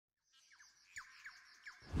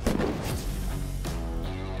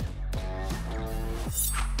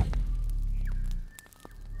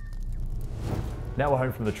Now we're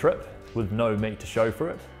home from the trip with no meat to show for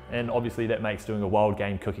it, and obviously that makes doing a wild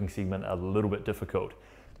game cooking segment a little bit difficult.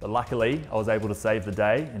 But luckily, I was able to save the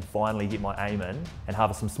day and finally get my aim in and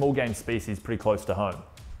harvest some small game species pretty close to home.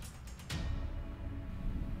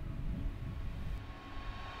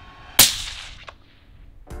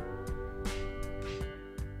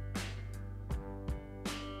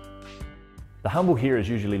 The humble hare is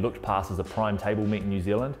usually looked past as a prime table meat in New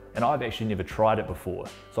Zealand, and I've actually never tried it before,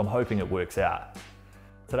 so I'm hoping it works out.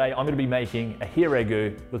 Today I'm going to be making a Hare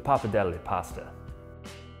Ragu with Pappardelle Pasta.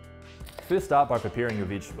 First start by preparing your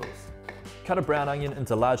vegetables. Cut a brown onion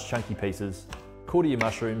into large chunky pieces, quarter your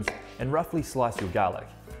mushrooms, and roughly slice your garlic.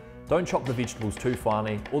 Don't chop the vegetables too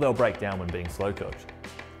finely or they'll break down when being slow cooked.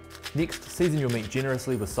 Next, season your meat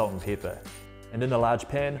generously with salt and pepper, and in a large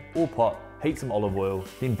pan or pot, heat some olive oil,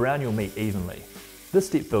 then brown your meat evenly. This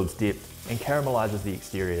step builds depth and caramelizes the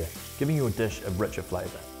exterior, giving your dish a richer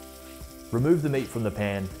flavour. Remove the meat from the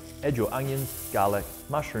pan, add your onions, garlic,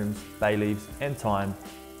 mushrooms, bay leaves and thyme.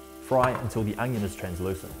 Fry until the onion is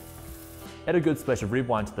translucent. Add a good splash of red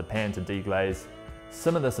wine to the pan to deglaze.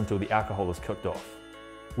 Simmer this until the alcohol is cooked off.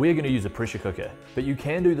 We're going to use a pressure cooker, but you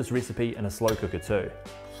can do this recipe in a slow cooker too.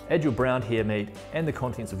 Add your browned hare meat and the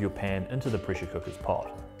contents of your pan into the pressure cooker's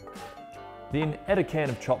pot. Then add a can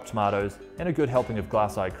of chopped tomatoes and a good helping of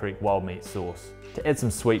Glass Eye Creek wild meat sauce to add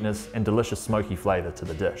some sweetness and delicious smoky flavour to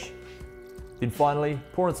the dish. Then finally,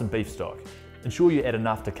 pour in some beef stock. Ensure you add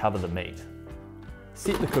enough to cover the meat.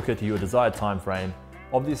 Set the cooker to your desired time frame.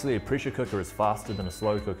 Obviously a pressure cooker is faster than a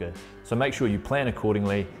slow cooker, so make sure you plan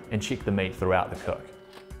accordingly and check the meat throughout the cook.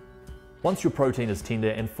 Once your protein is tender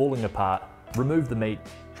and falling apart, remove the meat,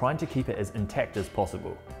 trying to keep it as intact as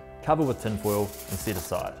possible. Cover with tin foil and set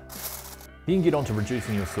aside. Then get on to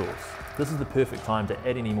reducing your sauce. This is the perfect time to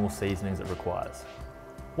add any more seasonings it requires.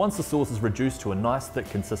 Once the sauce is reduced to a nice thick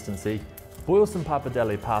consistency, boil some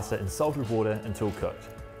pappardelle pasta in salted water until cooked.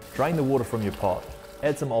 Drain the water from your pot,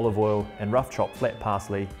 add some olive oil and rough chopped flat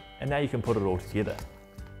parsley, and now you can put it all together.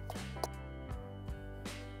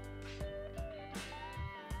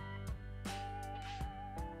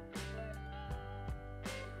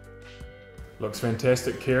 Looks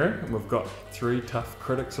fantastic, Kieran, and we've got 3 tough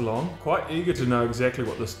critics along. Quite eager to know exactly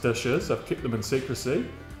what this dish is. I've kept them in secrecy.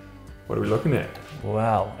 What are we looking at?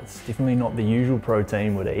 Wow, it's definitely not the usual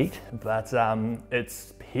protein we'd eat, but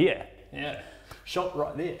it's hare. Yeah, shot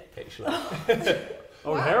right there, actually.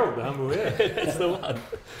 Oh, wow. Harold the Humble Hare. That's the one.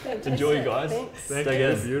 Fantastic. Enjoy, guys. Thank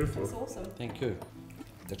you. Beautiful. That's awesome. Thank you.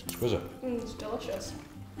 That's exquisite. It's delicious.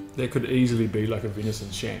 That could easily be like a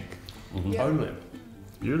venison shank. Mm-hmm. Yeah. Only.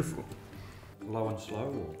 Beautiful. Low and slow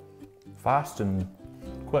or? Fast and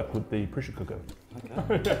quick with the pressure cooker.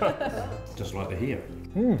 Okay. Just like the hare.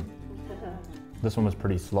 This one was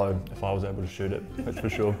pretty slow if I was able to shoot it, that's for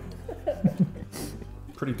sure.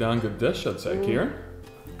 Pretty darn good dish, I'd say, Kieran.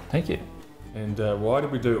 Thank you. And why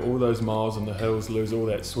did we do all those miles in the hills, lose all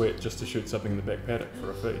that sweat just to shoot something in the back paddock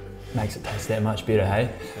for a feed? Makes it taste that much better,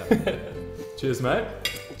 hey? Yeah. Cheers, mate.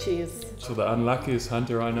 Cheers. To the unluckiest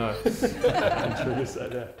hunter I know. I'm true to say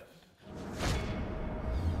that.